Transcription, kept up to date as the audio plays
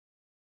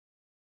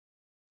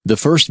The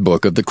first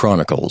book of the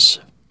Chronicles.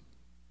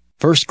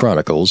 1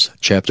 Chronicles,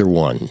 chapter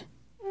 1.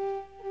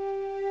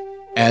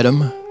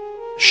 Adam,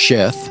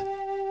 Sheth,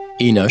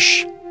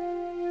 Enosh,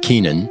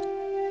 Kenan,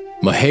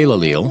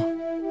 Mahalaleel,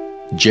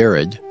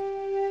 Jared,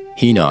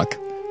 Enoch,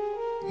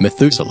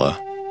 Methuselah,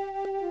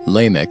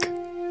 Lamech,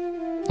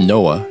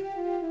 Noah,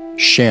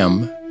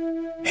 Shem,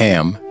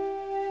 Ham,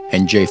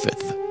 and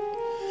Japheth.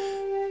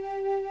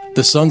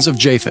 The sons of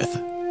Japheth: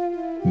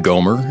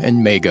 Gomer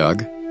and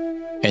Magog,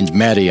 and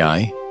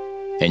Madai,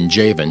 and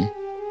Javan,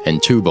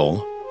 and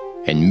Tubal,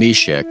 and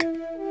Meshech,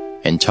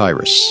 and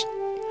Tyrus.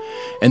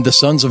 And the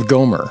sons of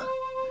Gomer: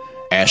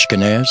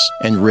 Ashkenaz,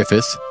 and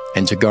Riphath,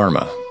 and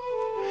Togarmah.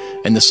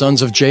 And the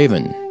sons of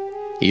Javan: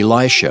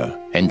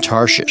 Elisha, and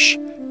Tarshish,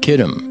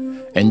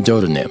 Kittim, and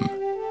Dodanim.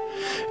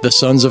 The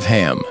sons of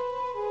Ham: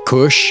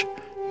 Cush,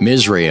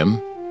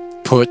 Mizraim,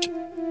 Put,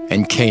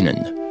 and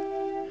Canaan.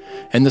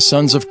 And the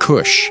sons of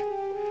Cush: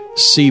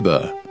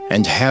 Seba,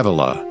 and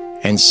Havilah,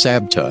 and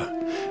Sabta,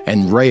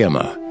 and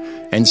Raamah,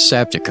 and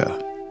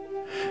Sabteka.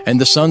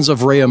 And the sons of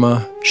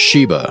Raamah: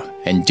 Sheba,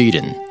 and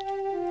Dedan.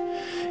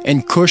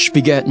 And Cush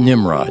begat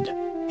Nimrod.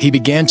 He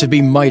began to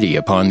be mighty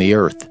upon the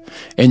earth.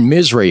 And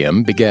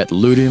Mizraim begat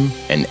Ludim,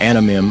 and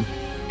Anamim,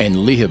 and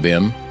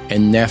Lehabim,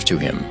 and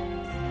Naphtuhim.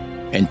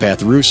 And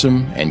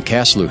Pathrusim, and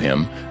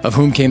Casluhim, of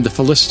whom came the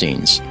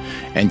Philistines,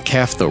 and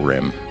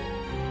Caphthorim.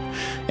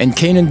 And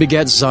Canaan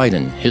begat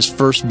Zidon, his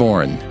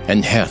firstborn,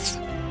 and Heth.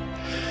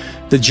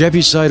 The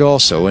Jebusite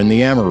also, and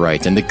the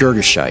Amorite, and the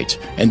Girgashite,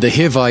 and the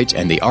Hivite,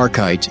 and the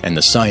Arkite, and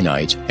the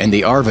Sinite, and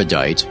the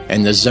Arvadite,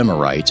 and the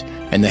Zemarite,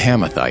 and the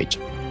Hamathite.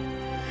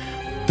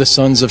 The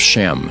sons of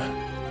Shem: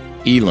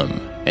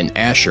 Elam, and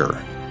Asher,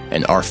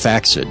 and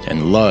Arphaxad,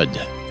 and Lud,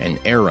 and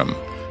Aram,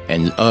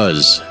 and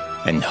Uz,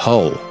 and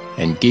Hul,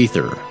 and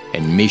Gether,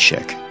 and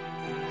Meshech.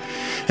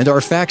 And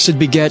Arphaxad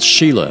begat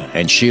Shelah,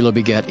 and Shelah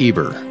begat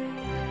Eber.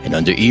 And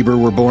unto Eber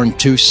were born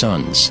two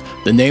sons.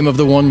 The name of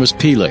the one was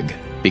Peleg,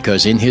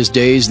 because in his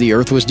days the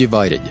earth was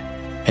divided,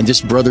 and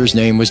his brother's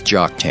name was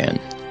Joktan.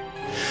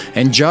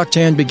 And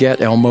Joktan begat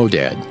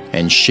Almodad,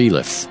 and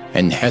Sheleph,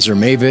 and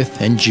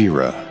Hazarmaveth, and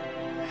Jerah.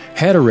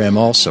 Hadaram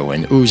also,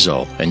 and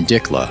Uzal, and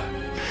Diklah,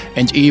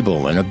 and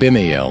Ebal, and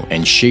Abimael,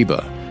 and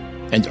Sheba,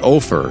 and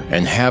Ophir,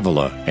 and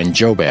Havilah, and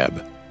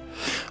Jobab.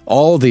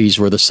 All these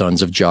were the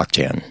sons of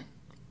Joktan.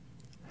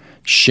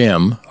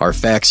 Shem,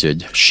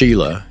 Arphaxad,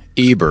 Shelah,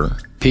 Eber,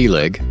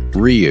 Peleg,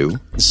 Reu,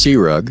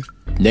 Serug,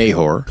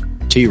 Nahor,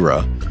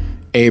 Terah,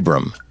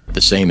 Abram,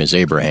 the same as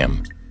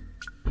Abraham.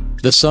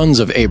 The sons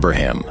of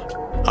Abraham: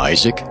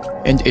 Isaac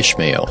and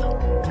Ishmael.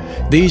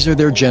 These are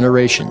their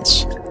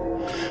generations.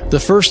 The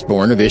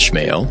firstborn of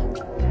Ishmael: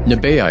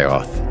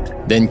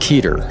 Nebaioth, then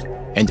Kedar,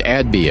 and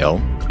Adbeel,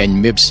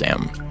 and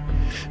Mibsam,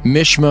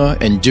 Mishma,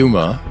 and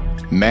Duma,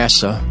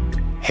 Massa,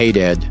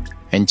 Hadad,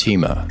 and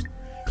Tema,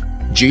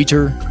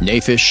 Jeter,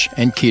 Naphish,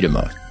 and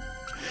Kedemah.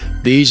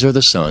 These are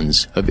the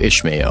sons of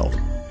Ishmael.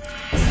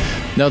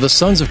 Now the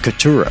sons of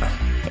Keturah,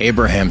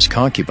 Abraham's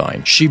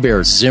concubine, she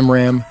bare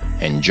Zimram,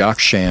 and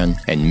Jokshan,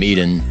 and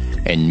Medan,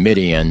 and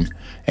Midian,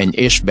 and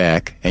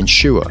Ishbak, and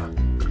Shua.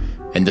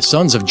 And the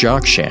sons of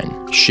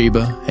Jokshan: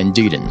 Sheba, and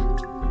Dedan.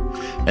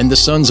 And the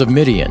sons of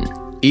Midian: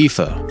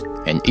 Ephah,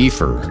 and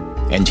Epher,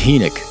 and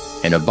Henoch,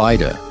 and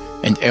Abida,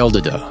 and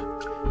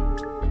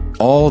Eldadah.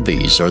 All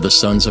these are the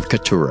sons of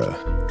Keturah.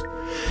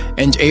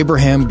 And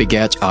Abraham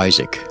begat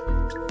Isaac.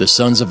 The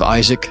sons of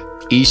Isaac: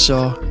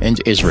 Esau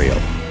and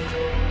Israel.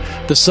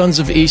 The sons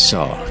of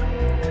Esau: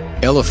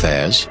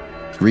 Eliphaz,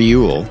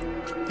 Reuel,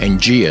 and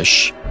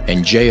Jeush,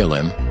 and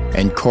Jaalim,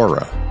 and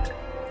Korah.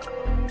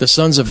 The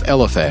sons of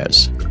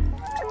Eliphaz: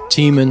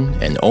 Teman,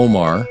 and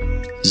Omar,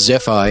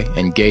 Zephi,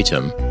 and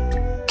Gatam,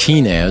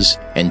 Kenaz,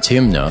 and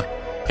Timnah,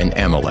 and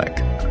Amalek.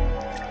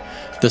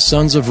 The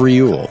sons of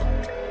Reuel: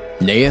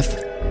 Naath,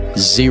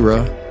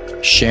 Zerah,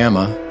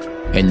 Shammah,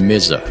 and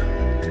Mizah.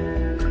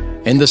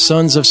 And the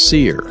sons of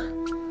Seir: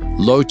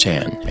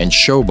 Lotan, and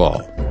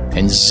Shobal,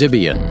 and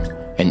Zibeon,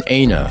 and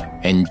Anah,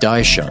 and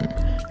Dishon,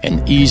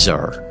 and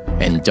Ezer,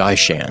 and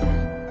Dishan.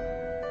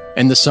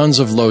 And the sons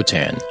of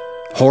Lotan: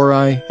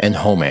 Hori, and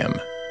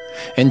Homam.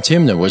 And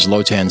Timnah was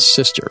Lotan's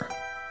sister.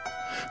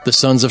 The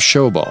sons of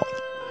Shobal: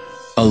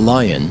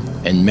 Elian,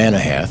 and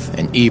Manahath,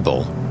 and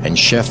Ebal, and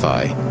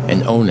Shephi,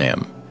 and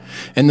Onam.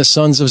 And the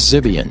sons of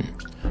Zibeon: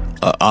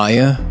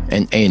 Aiah,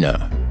 and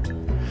Anah.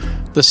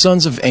 The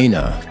sons of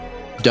Anah: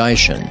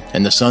 Dishon.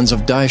 And the sons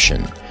of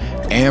Dishon: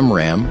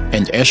 Amram,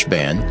 and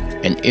Eshban,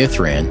 and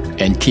Ithran,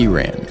 and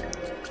Kiran.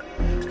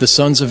 The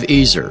sons of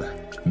Ezer: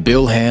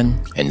 Bilhan,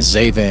 and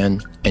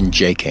Zavan, and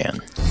Jachan.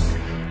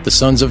 The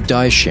sons of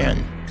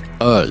Dishan: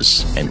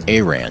 Uz, and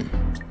Aran.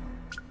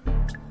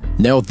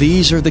 Now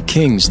these are the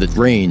kings that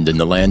reigned in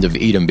the land of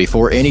Edom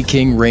before any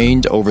king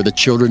reigned over the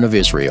children of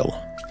Israel: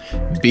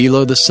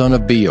 Bela the son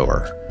of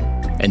Beor,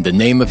 and the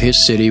name of his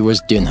city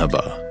was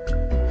Dinhabah.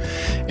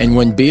 And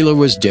when Bela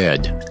was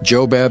dead,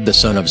 Jobab the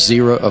son of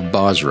Zerah of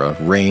Bozrah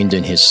reigned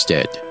in his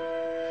stead.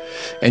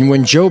 And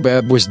when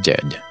Jobab was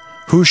dead,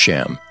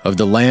 Husham of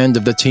the land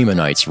of the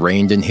Temanites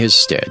reigned in his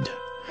stead.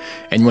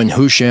 And when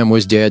Husham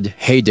was dead,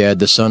 Hadad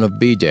the son of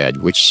Bedad,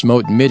 which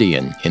smote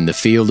Midian in the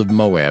field of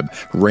Moab,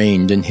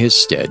 reigned in his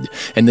stead,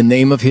 and the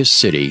name of his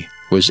city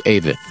was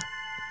Avith.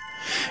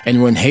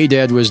 And when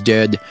Hadad was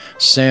dead,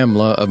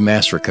 Samlah of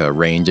Masrekah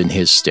reigned in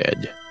his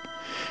stead.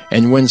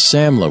 And when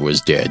Samlah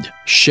was dead,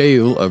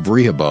 Shaul of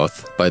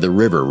Rehoboth by the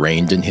river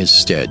reigned in his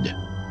stead.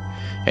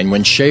 And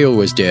when Shaul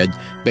was dead,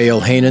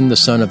 Baal-Hanan the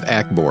son of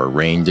Achbor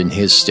reigned in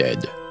his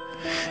stead.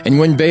 And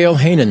when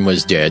Baal-Hanan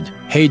was dead,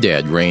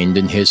 Hadad reigned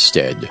in his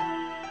stead.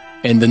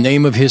 And the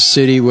name of his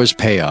city was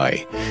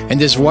Pai, and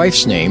his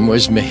wife's name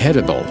was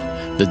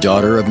Mehetabel, the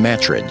daughter of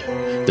Matred,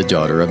 the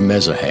daughter of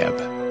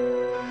Mezahab.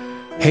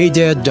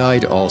 Hadad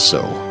died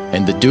also,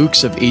 and the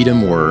dukes of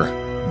Edom were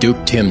Duke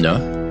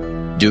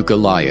Timnah, Duke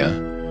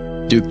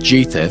Eliah, Duke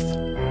Jetheth,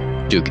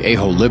 Duke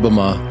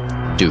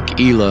Aholibamah, Duke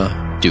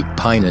Elah, Duke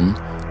Pinan,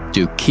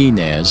 Duke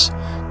Kenaz,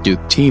 Duke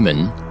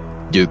Teman,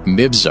 Duke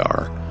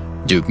Mibzar,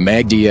 Duke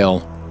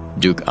Magdiel,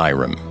 Duke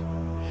Iram.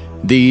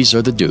 These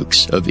are the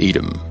dukes of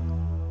Edom.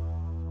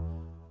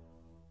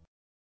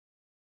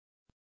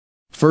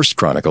 1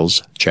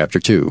 Chronicles chapter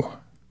 2.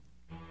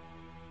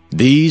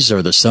 These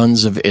are the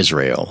sons of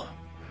Israel: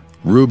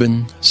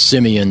 Reuben,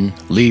 Simeon,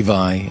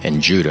 Levi,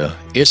 and Judah,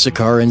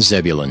 Issachar and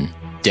Zebulun,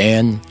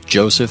 Dan,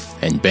 Joseph,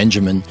 and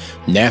Benjamin,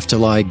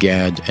 Naphtali,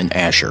 Gad, and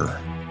Asher.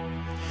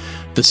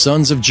 The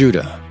sons of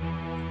Judah: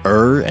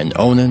 and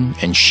Onan,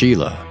 and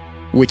Shelah,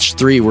 which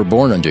three were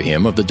born unto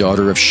him of the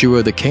daughter of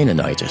Shua the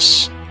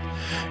Canaanitess.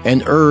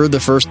 And the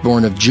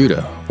firstborn of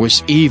Judah,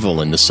 was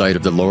evil in the sight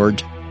of the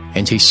Lord,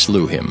 and he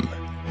slew him.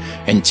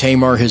 And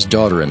Tamar his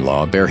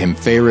daughter-in-law bare him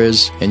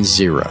Pharez and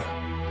Zerah.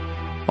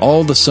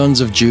 All the sons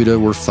of Judah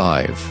were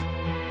 5.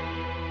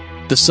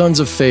 The sons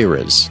of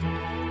Pharez,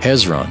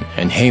 Hezron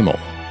and Hamel.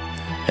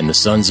 And the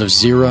sons of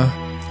Zerah,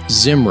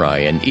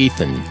 Zimri and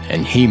Ethan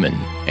and Heman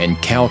and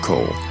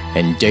Calcol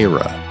and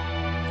Dara,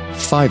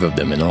 5 of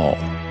them in all.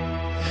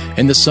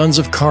 And the sons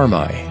of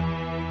Carmi,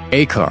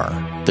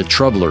 Achar, the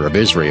troubler of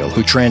Israel,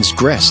 who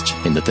transgressed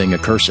in the thing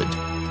accursed.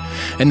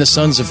 And the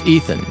sons of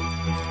Ethan,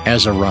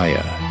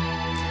 Azariah.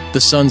 The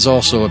sons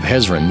also of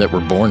Hezron that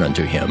were born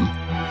unto him,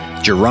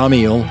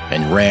 Jerahmeel,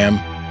 and Ram,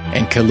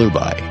 and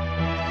Kelubai.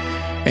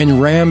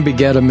 And Ram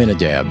begat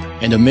Amminadab,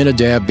 and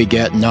Amminadab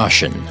begat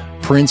Nahshon,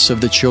 prince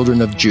of the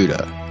children of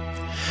Judah.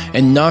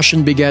 And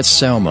Nahshon begat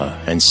Salma,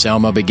 and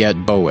Salma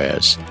begat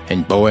Boaz,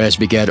 and Boaz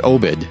begat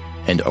Obed,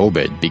 and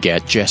Obed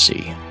begat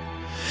Jesse.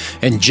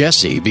 And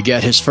Jesse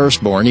begat his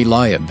firstborn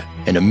Eliab,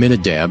 and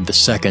Amminadab the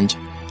second,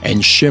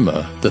 and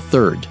Shimma the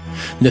third,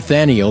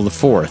 Nathaniel the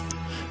fourth,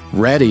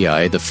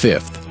 Radai the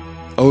fifth,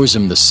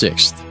 Ozem the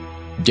sixth,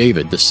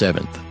 David the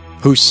seventh,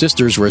 whose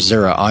sisters were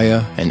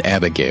Zeruiah and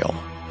Abigail.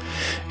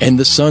 And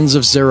the sons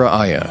of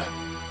Zeruiah,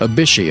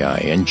 Abishai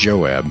and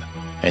Joab,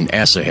 and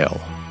Asahel,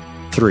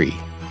 3.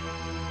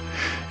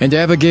 And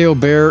Abigail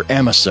bare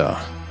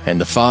Amasa, and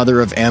the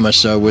father of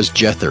Amasa was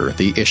Jether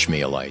the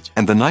Ishmaelite.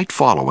 And the night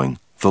following,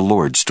 the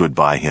Lord stood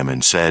by him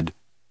and said,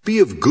 Be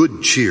of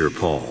good cheer,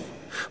 Paul,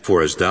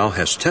 for as thou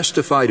hast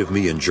testified of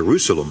me in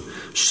Jerusalem,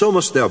 so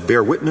must thou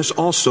bear witness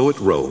also at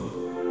Rome.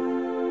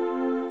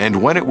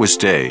 And when it was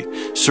day,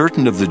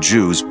 certain of the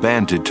Jews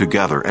banded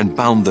together and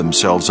bound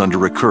themselves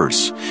under a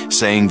curse,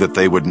 saying that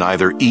they would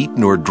neither eat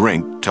nor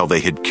drink till they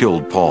had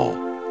killed Paul.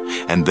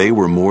 And they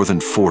were more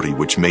than 40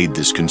 which made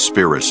this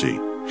conspiracy.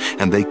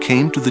 And they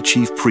came to the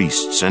chief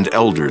priests and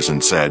elders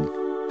and said,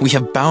 We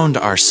have bound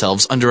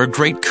ourselves under a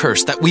great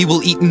curse, that we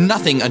will eat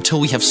nothing until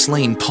we have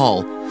slain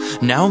Paul.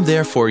 Now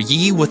therefore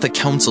ye with the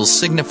council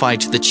signify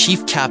to the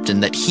chief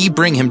captain that he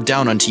bring him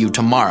down unto you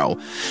tomorrow,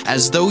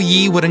 as though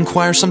ye would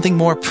inquire something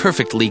more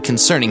perfectly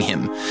concerning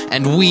him.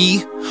 And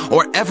we,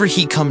 or ever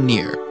he come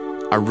near,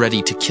 are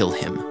ready to kill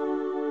him.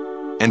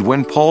 And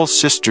when Paul's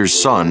sister's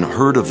son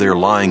heard of their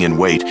lying in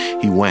wait,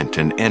 he went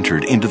and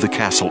entered into the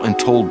castle and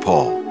told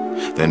Paul.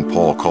 Then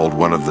Paul called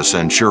one of the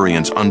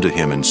centurions unto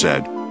him and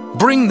said,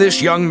 Bring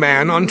this young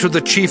man unto the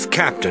chief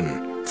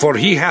captain, for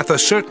he hath a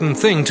certain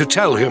thing to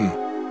tell him.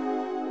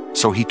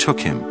 So he took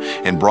him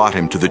and brought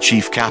him to the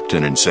chief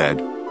captain and said,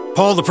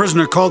 Paul the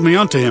prisoner called me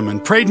unto him,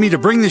 and prayed me to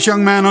bring this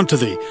young man unto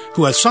thee,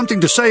 who has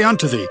something to say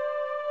unto thee.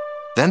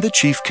 Then the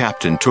chief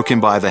captain took him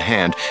by the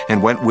hand,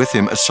 and went with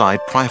him aside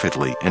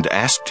privately, and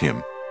asked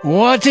him,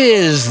 What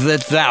is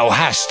that thou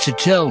hast to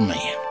tell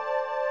me?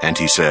 And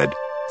he said,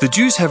 The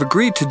Jews have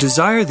agreed to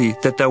desire thee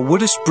that thou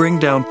wouldest bring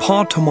down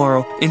Paul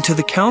tomorrow into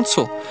the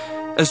council,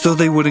 as though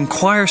they would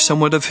inquire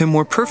somewhat of him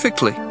more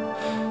perfectly.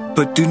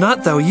 But do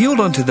not thou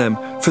yield unto them,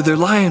 for there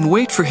lie in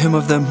wait for him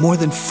of them more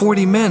than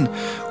 40 men,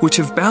 which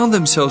have bound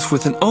themselves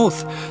with an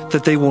oath,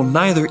 that they will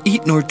neither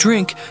eat nor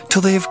drink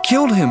till they have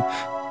killed him.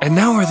 And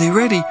now are they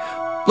ready,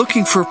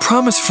 looking for a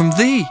promise from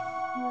thee.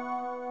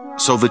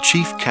 So the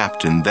chief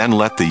captain then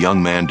let the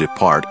young man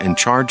depart, and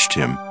charged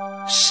him,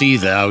 See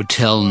thou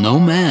tell no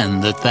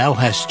man that thou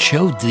hast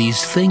showed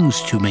these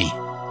things to me.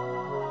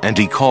 And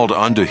he called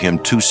unto him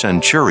 2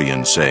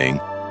 centurions, saying,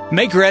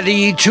 Make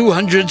ready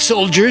 200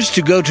 soldiers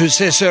to go to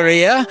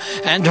Caesarea,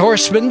 and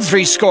horsemen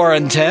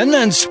 70,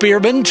 and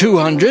spearmen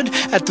 200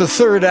 at the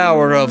 3rd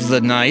hour of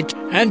the night,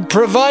 and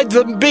provide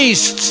them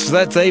beasts,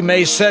 that they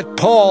may set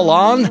Paul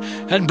on,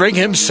 and bring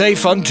him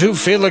safe unto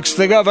Felix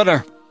the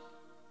governor.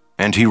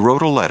 And he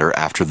wrote a letter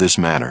after this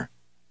manner.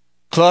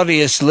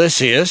 Claudius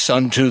Lysias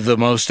unto the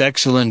most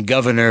excellent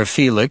governor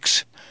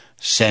Felix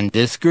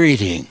sendeth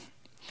greeting.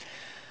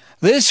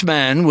 This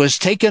man was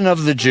taken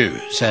of the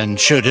Jews, and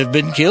should have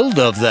been killed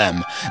of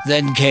them.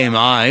 Then came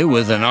I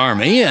with an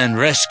army, and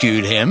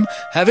rescued him,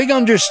 having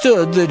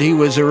understood that he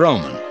was a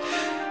Roman.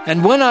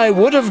 And when I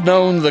would have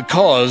known the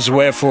cause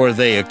wherefore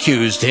they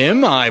accused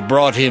him, I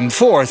brought him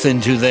forth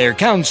into their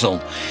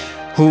council,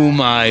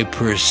 whom I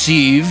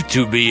perceived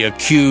to be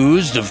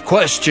accused of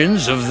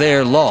questions of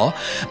their law,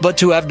 but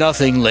to have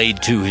nothing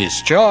laid to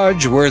his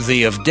charge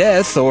worthy of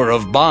death or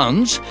of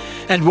bonds.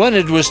 And when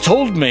it was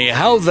told me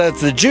how that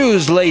the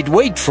Jews laid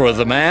wait for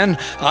the man,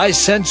 I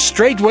sent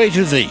straightway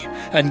to thee,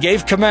 and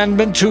gave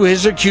commandment to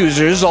his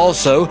accusers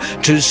also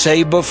to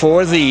say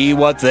before thee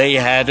what they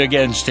had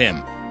against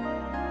him.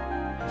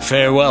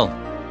 Farewell.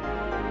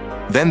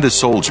 Then the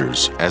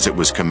soldiers, as it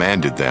was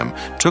commanded them,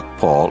 took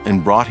Paul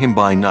and brought him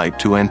by night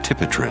to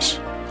Antipatris.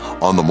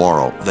 On the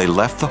morrow they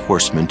left the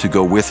horsemen to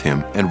go with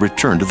him and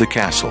returned to the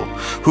castle,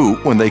 who,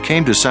 when they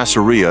came to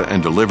Caesarea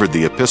and delivered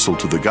the epistle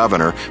to the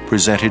governor,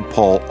 presented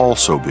Paul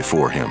also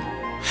before him.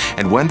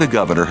 And when the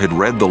governor had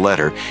read the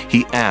letter,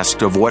 he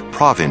asked of what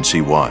province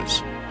he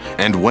was.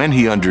 And when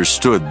he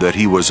understood that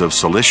he was of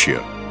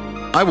Cilicia,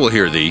 "I will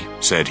hear thee,"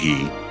 said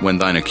he, "when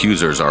thine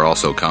accusers are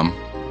also come."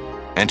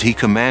 and he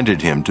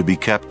commanded him to be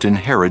kept in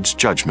Herod's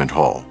judgment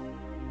hall.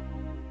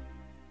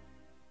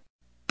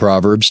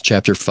 Proverbs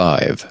chapter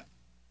 5.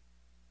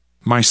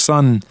 My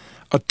son,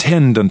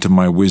 attend unto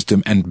my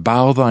wisdom, and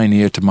bow thine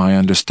ear to my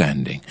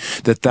understanding,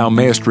 that thou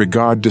mayest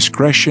regard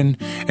discretion,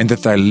 and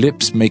that thy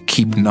lips may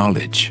keep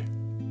knowledge.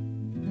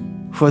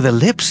 For the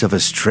lips of a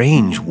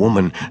strange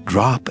woman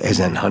drop as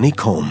an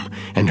honeycomb,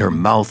 and her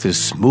mouth is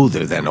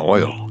smoother than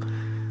oil.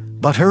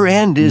 But her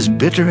end is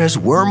bitter as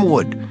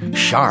wormwood,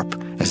 sharp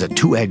as a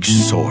two-edged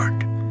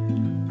sword.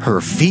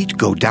 Her feet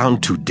go down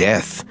to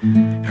death,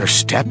 her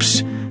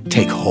steps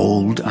take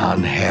hold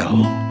on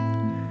hell.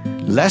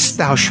 Lest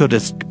thou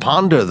shouldest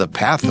ponder the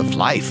path of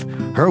life,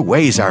 her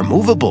ways are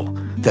movable,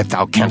 that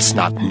thou canst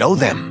not know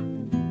them.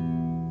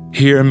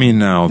 Hear me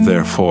now,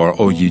 therefore,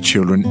 O ye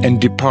children,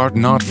 and depart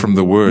not from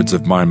the words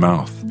of my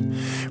mouth.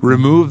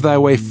 Remove thy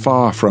way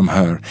far from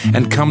her,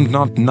 and come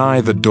not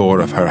nigh the door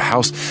of her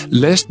house,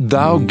 lest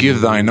thou give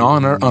thine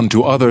honor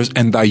unto others,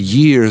 and thy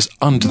years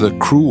unto the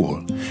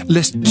cruel.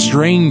 Lest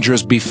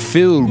strangers be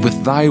filled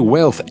with thy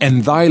wealth,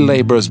 and thy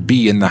labors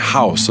be in the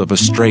house of a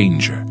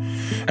stranger.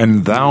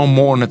 And thou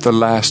mourn at the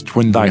last,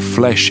 when thy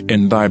flesh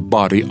and thy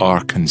body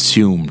are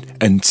consumed,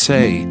 and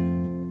say,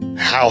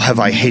 How have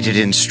I hated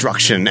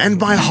instruction, and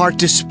my heart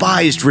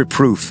despised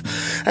reproof,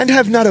 and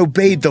have not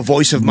obeyed the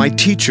voice of my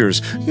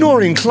teachers,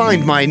 nor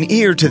inclined mine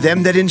ear to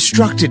them that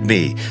instructed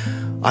me.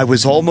 I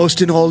was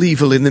almost in all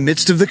evil in the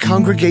midst of the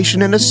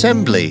congregation and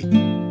assembly.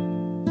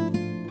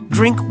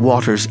 Drink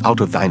waters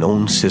out of thine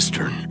own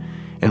cistern,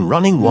 and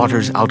running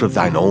waters out of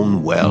thine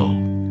own well.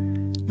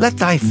 Let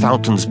thy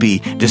fountains be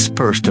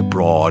dispersed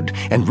abroad,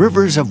 and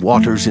rivers of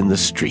waters in the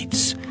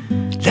streets.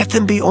 Let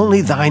them be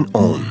only thine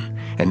own,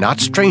 and not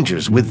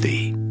strangers with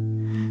thee.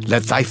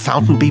 Let thy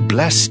fountain be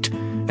blessed,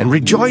 and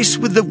rejoice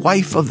with the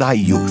wife of thy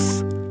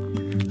youth.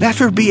 Let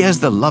her be as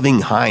the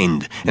loving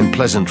hind and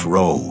pleasant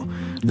roe.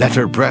 Let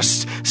her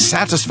breasts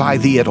satisfy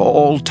thee at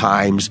all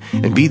times,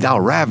 and be thou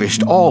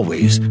ravished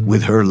always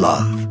with her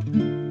love.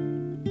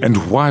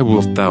 And why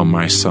wilt thou,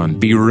 my son,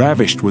 be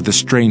ravished with a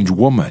strange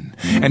woman,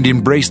 and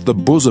embrace the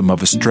bosom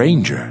of a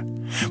stranger?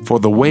 For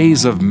the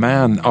ways of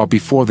man are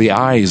before the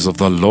eyes of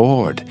the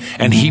Lord,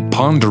 and he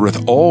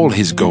pondereth all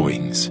his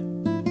goings.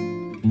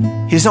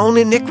 His own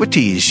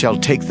iniquities shall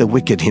take the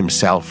wicked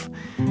himself,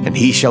 and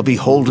he shall be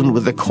holden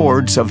with the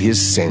cords of his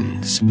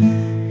sins.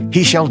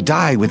 He shall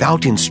die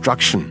without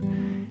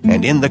instruction,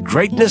 and in the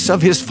greatness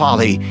of his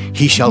folly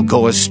he shall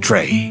go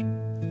astray.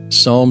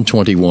 Psalm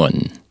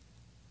 21.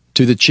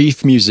 To the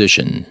chief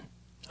musician,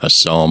 a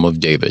psalm of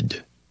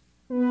David.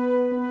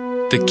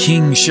 The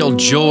king shall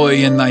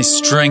joy in thy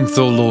strength,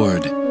 O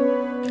Lord,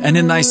 and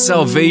in thy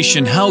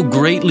salvation how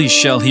greatly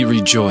shall he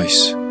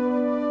rejoice.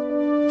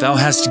 Thou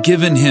hast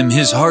given him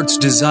his heart's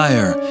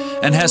desire,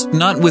 and hast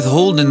not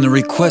withholden the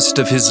request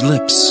of his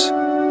lips.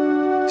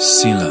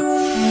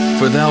 Selah.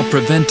 For thou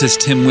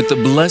preventest him with the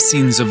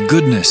blessings of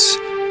goodness.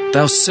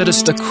 Thou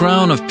settest a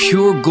crown of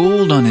pure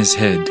gold on his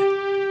head.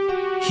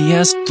 He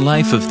asked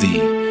life of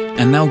thee,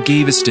 and thou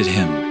gavest it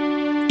him,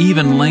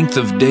 even length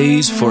of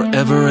days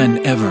forever and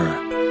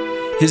ever.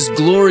 His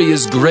glory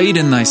is great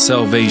in thy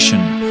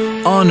salvation.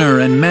 Honor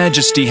and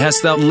majesty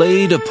hast thou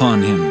laid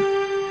upon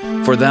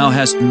him. For thou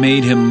hast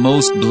made him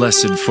most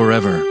blessed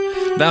forever.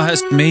 Thou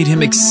hast made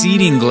him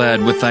exceeding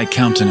glad with thy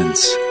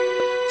countenance.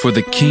 For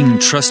the king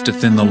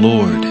trusteth in the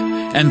Lord,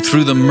 and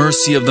through the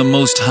mercy of the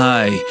Most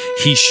High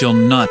he shall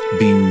not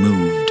be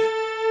moved.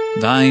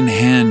 Thine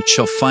hand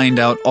shall find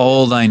out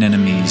all thine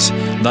enemies.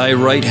 Thy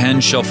right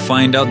hand shall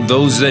find out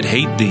those that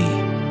hate thee.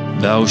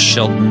 Thou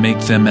shalt make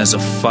them as a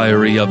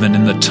fiery oven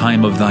in the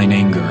time of thine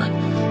anger.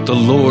 The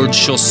Lord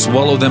shall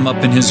swallow them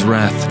up in his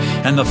wrath,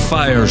 and the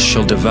fire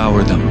shall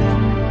devour them.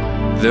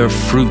 Their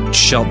fruit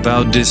shalt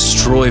thou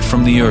destroy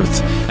from the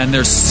earth, and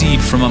their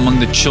seed from among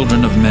the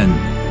children of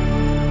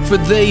men. For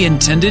they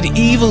intended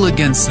evil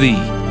against thee.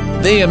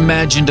 They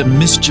imagined a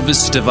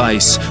mischievous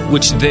device,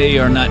 which they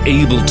are not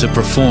able to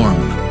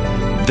perform.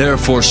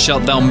 Therefore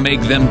shalt thou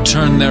make them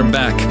turn their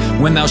back,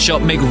 when thou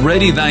shalt make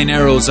ready thine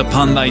arrows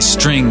upon thy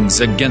strings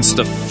against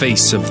the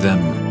face of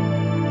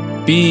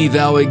them. Be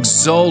thou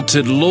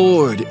exalted,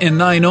 Lord, in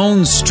thine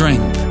own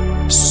strength.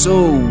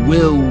 So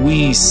will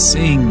we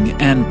sing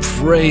and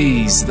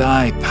praise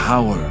thy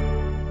power.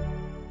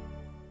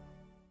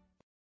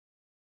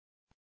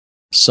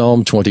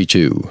 Psalm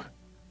 22.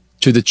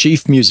 To the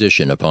chief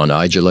musician upon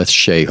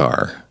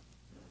Igeleth-Shahar.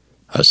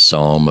 A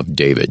psalm of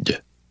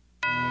David.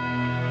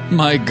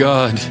 My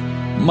God,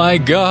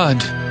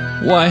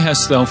 why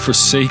hast thou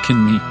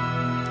forsaken me?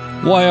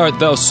 Why art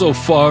thou so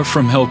far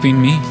from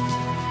helping me,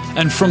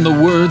 and from the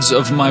words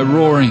of my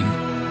roaring?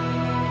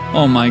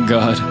 O my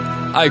God,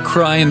 I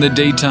cry in the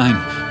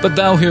daytime, but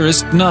thou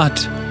hearest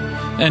not,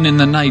 and in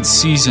the night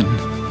season,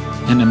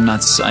 and am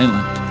not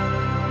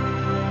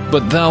silent.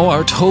 But thou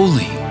art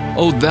holy,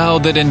 O thou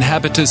that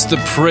inhabitest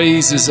the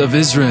praises of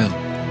Israel.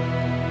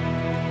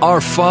 Our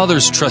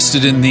fathers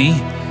trusted in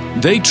thee.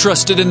 They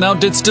trusted, and thou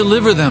didst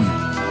deliver them.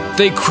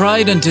 They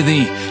cried unto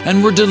thee,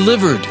 and were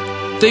delivered.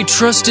 They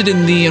trusted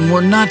in thee, and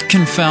were not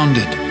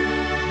confounded.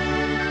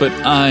 But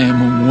I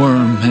am a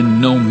worm and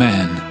no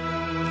man,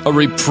 a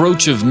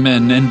reproach of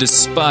men and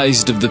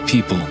despised of the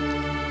people.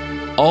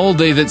 All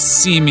they that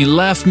see me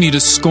laugh me to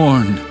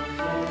scorn.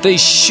 They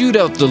shoot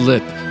out the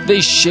lip,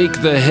 they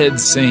shake the head,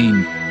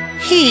 saying,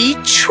 He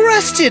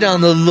trusted on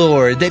the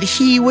Lord that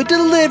he would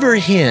deliver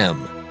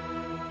him.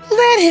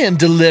 Let him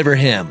deliver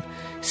him,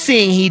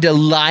 seeing he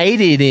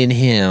delighted in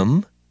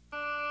him.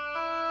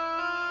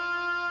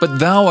 But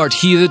thou art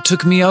he that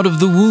took me out of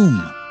the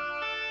womb.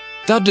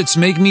 Thou didst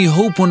make me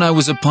hope when I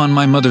was upon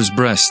my mother's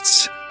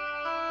breasts.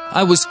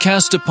 I was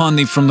cast upon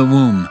thee from the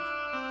womb.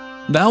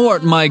 Thou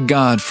art my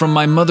God from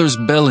my mother's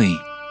belly.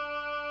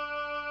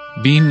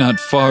 Be not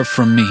far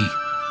from me,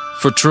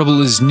 for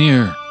trouble is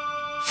near,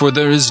 for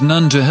there is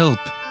none to help.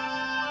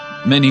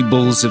 Many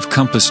bulls have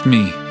compassed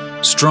me,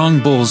 strong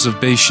bulls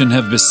of Bashan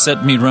have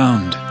beset me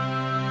round.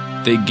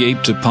 They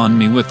gaped upon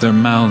me with their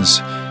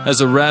mouths, as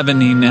a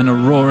ravening and a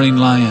roaring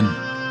lion.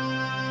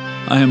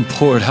 I am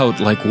poured out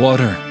like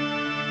water,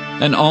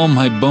 and all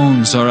my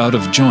bones are out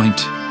of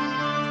joint.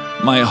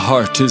 My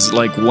heart is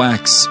like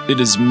wax, it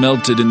is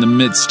melted in the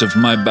midst of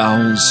my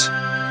bowels.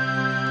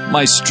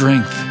 My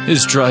strength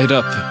is dried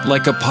up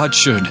like a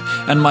potsherd,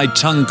 and my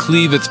tongue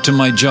cleaveth to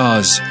my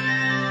jaws.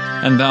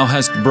 And thou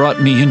hast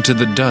brought me into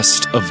the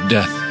dust of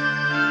death.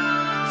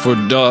 For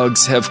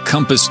dogs have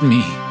compassed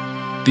me,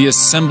 the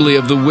assembly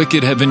of the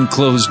wicked have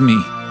enclosed me.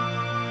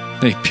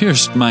 They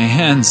pierced my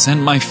hands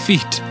and my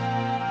feet.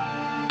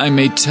 I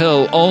may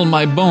tell all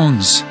my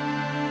bones.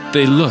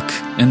 They look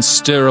and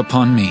stare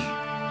upon me.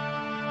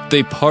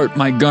 They part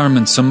my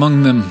garments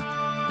among them,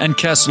 and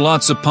cast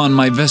lots upon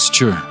my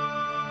vesture.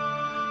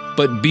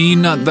 But be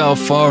not thou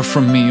far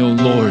from me, O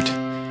Lord.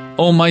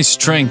 O my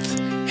strength,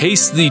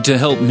 haste thee to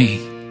help me.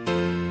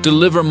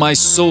 Deliver my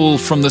soul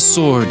from the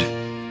sword,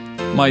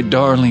 my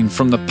darling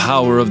from the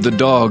power of the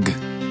dog.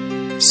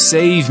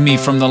 Save me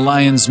from the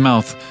lion's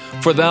mouth,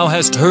 for thou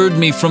hast heard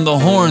me from the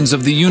horns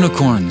of the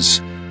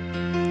unicorns.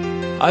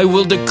 I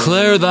will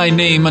declare thy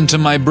name unto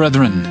my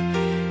brethren.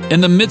 In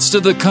the midst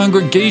of the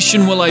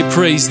congregation will I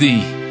praise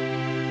thee.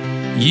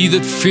 Ye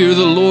that fear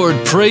the Lord,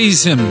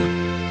 praise him.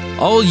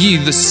 All ye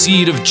the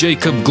seed of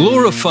Jacob,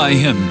 glorify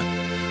him.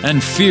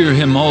 And fear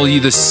him, all ye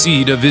the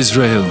seed of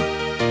Israel.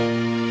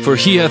 For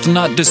he hath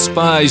not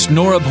despised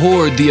nor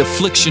abhorred the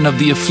affliction of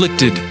the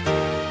afflicted,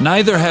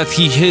 neither hath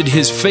he hid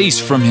his face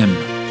from him.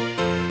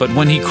 But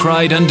when he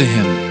cried unto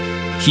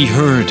him, he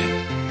heard.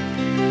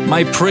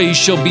 My praise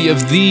shall be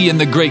of thee in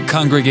the great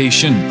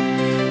congregation.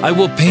 I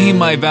will pay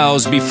my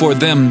vows before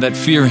them that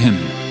fear him.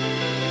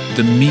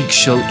 The meek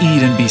shall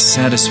eat and be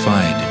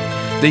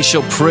satisfied. They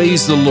shall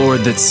praise the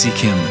Lord that seek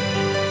him.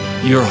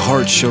 Your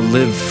heart shall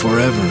live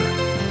forever.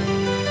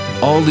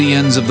 All the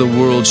ends of the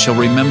world shall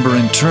remember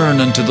and turn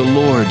unto the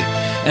Lord,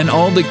 and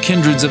all the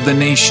kindreds of the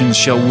nations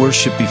shall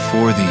worship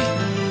before thee.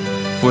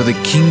 For the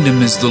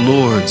kingdom is the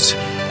Lord's,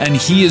 and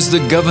he is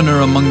the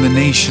governor among the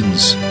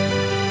nations.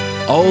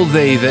 All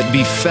they that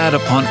be fat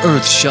upon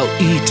earth shall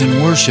eat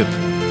and worship.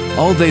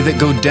 All they that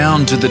go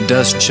down to the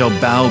dust shall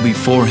bow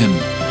before him,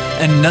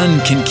 and none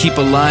can keep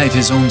alive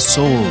his own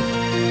soul.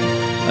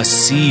 A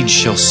seed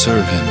shall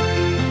serve him.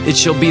 It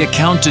shall be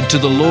accounted to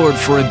the Lord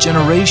for a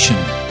generation.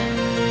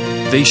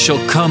 They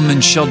shall come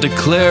and shall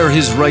declare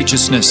his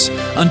righteousness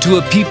unto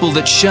a people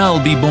that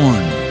shall be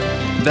born,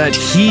 that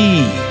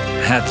he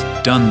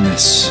hath done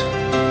this.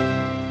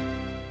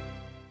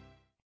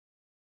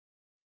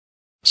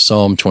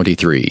 Psalm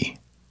 23.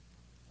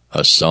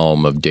 A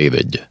Psalm of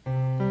David.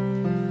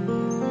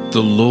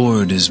 The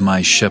Lord is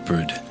my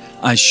shepherd,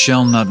 I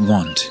shall not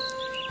want.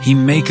 He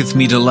maketh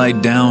me to lie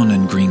down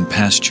in green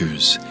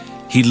pastures.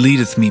 He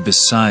leadeth me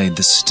beside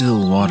the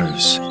still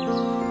waters.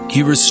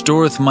 He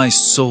restoreth my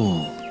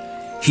soul.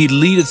 He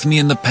leadeth me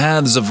in the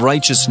paths of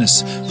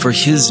righteousness for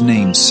his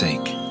name's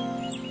sake.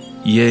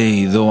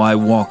 Yea, though I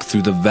walk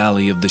through the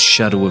valley of the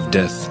shadow of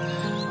death,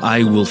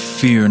 I will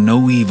fear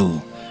no evil,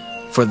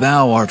 for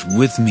thou art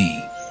with me.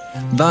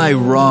 Thy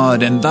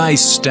rod and thy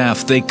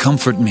staff, they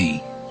comfort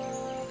me.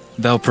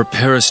 Thou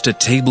preparest a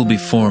table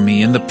before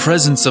me in the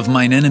presence of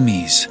mine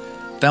enemies.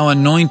 Thou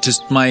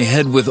anointest my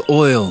head with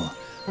oil,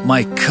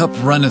 my cup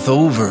runneth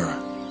over.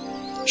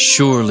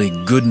 Surely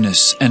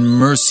goodness and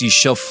mercy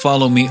shall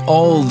follow me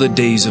all the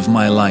days of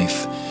my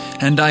life,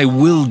 and I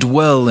will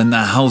dwell in the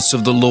house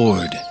of the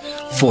Lord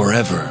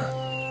forever.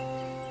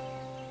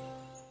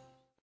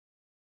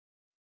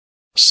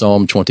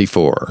 Psalm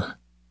 24.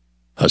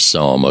 A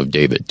Psalm of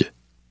David.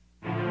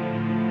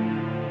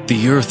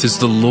 The earth is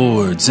the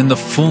Lord's, and the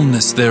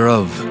fullness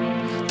thereof,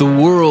 the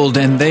world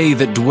and they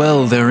that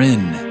dwell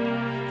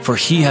therein. For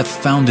he hath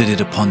founded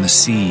it upon the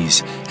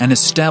seas, and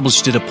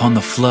established it upon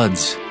the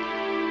floods.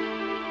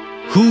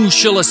 Who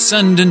shall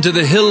ascend into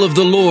the hill of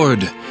the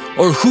Lord,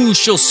 or who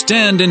shall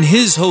stand in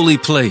his holy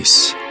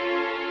place?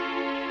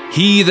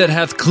 He that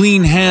hath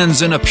clean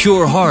hands and a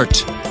pure heart,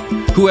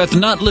 who hath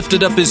not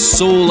lifted up his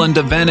soul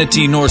unto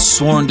vanity, nor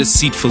sworn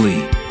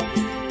deceitfully.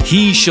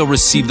 He shall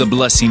receive the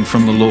blessing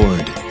from the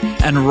Lord,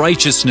 and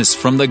righteousness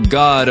from the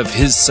God of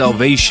his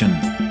salvation.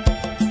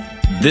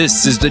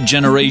 This is the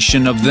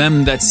generation of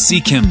them that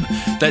seek him,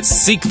 that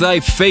seek thy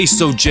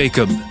face, O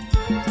Jacob.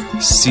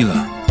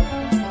 Selah.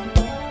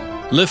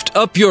 Lift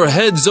up your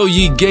heads, O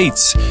ye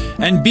gates,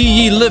 and be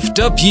ye lift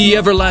up, ye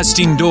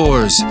everlasting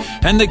doors,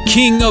 and the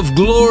King of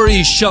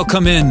glory shall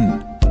come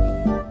in.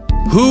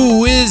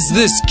 Who is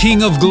this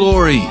King of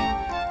glory?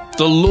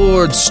 The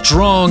Lord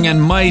strong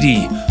and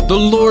mighty, the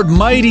Lord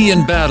mighty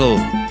in battle.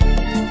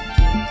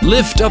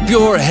 Lift up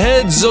your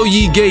heads, O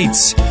ye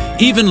gates,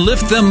 even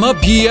lift them up,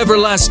 ye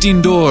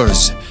everlasting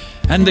doors,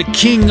 and the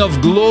King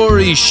of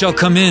glory shall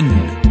come in.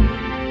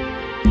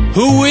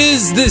 Who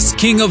is this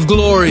King of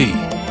glory?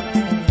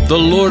 The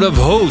Lord of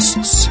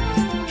hosts.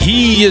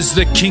 He is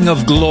the King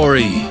of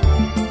glory.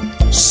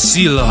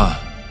 Selah.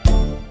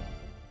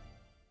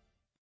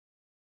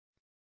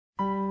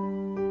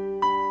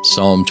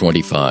 Psalm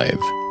 25.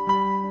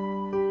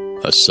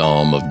 A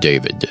Psalm of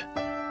David.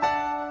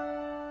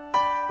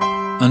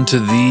 Unto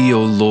thee,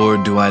 O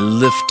Lord, do I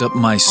lift up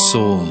my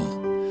soul.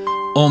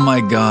 O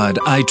my God,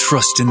 I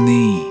trust in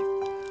thee.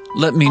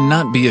 Let me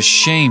not be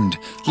ashamed.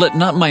 Let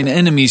not mine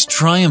enemies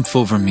triumph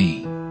over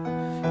me.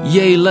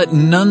 Yea, let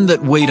none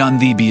that wait on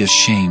thee be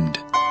ashamed.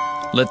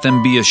 Let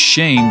them be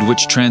ashamed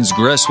which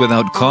transgress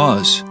without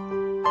cause.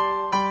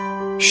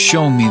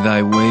 Show me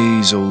thy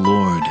ways, O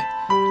Lord.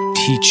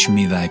 Teach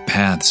me thy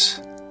paths.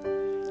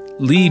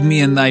 Lead me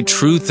in thy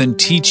truth and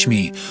teach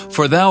me,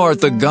 for thou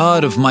art the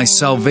God of my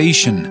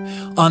salvation.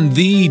 On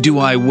thee do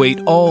I wait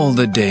all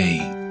the day.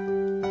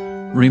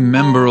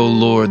 Remember, O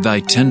Lord, thy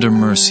tender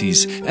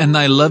mercies and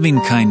thy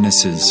loving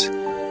kindnesses,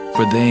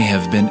 for they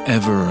have been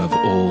ever of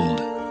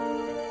old.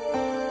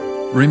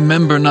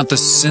 Remember not the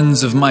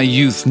sins of my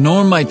youth,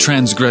 nor my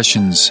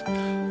transgressions.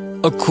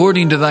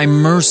 According to thy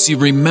mercy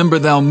remember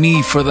thou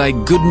me for thy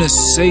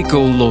goodness' sake,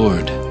 O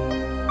Lord.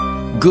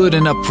 Good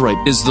and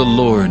upright is the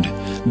Lord,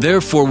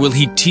 therefore will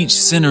he teach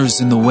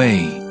sinners in the way.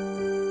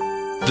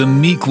 The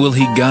meek will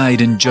he guide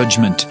in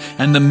judgment,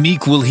 and the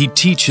meek will he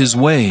teach his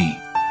way.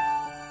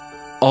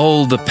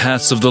 All the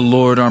paths of the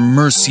Lord are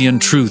mercy and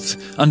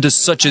truth, unto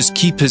such as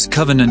keep his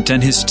covenant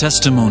and his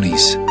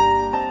testimonies.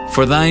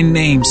 For thy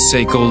name's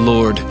sake, O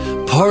Lord,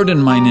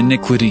 pardon mine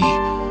iniquity,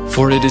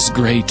 for it is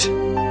great.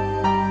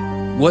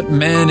 What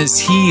man is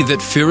he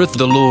that feareth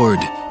the Lord?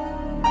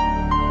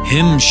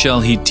 Him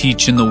shall he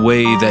teach in the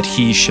way that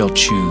he shall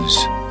choose.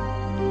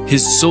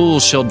 His soul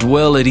shall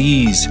dwell at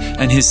ease,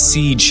 and his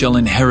seed shall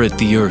inherit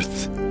the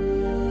earth.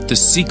 The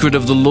secret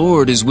of the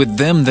Lord is with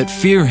them that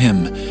fear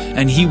him,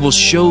 and he will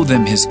show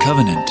them his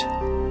covenant.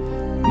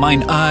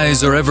 Mine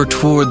eyes are ever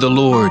toward the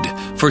Lord,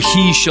 for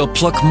he shall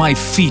pluck my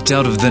feet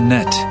out of the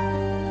net.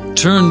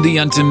 Turn thee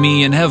unto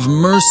me, and have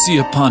mercy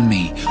upon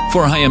me,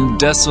 for I am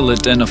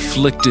desolate and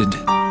afflicted.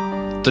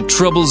 The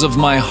troubles of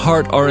my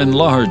heart are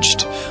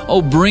enlarged.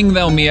 O bring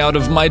thou me out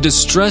of my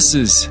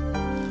distresses.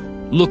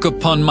 Look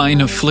upon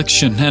mine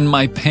affliction and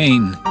my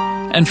pain,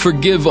 and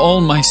forgive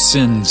all my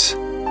sins.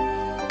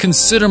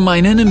 Consider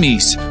mine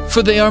enemies,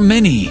 for they are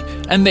many,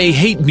 and they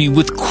hate me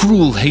with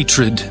cruel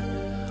hatred.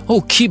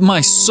 O keep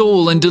my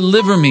soul and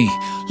deliver me.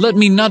 Let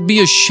me not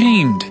be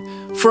ashamed,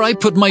 for I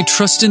put my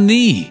trust in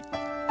thee.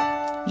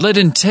 Let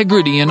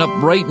integrity and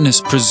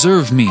uprightness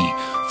preserve me,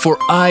 for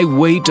I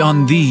wait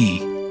on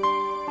thee.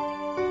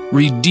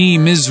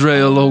 Redeem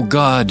Israel, O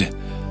God,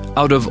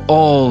 out of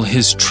all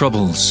his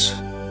troubles.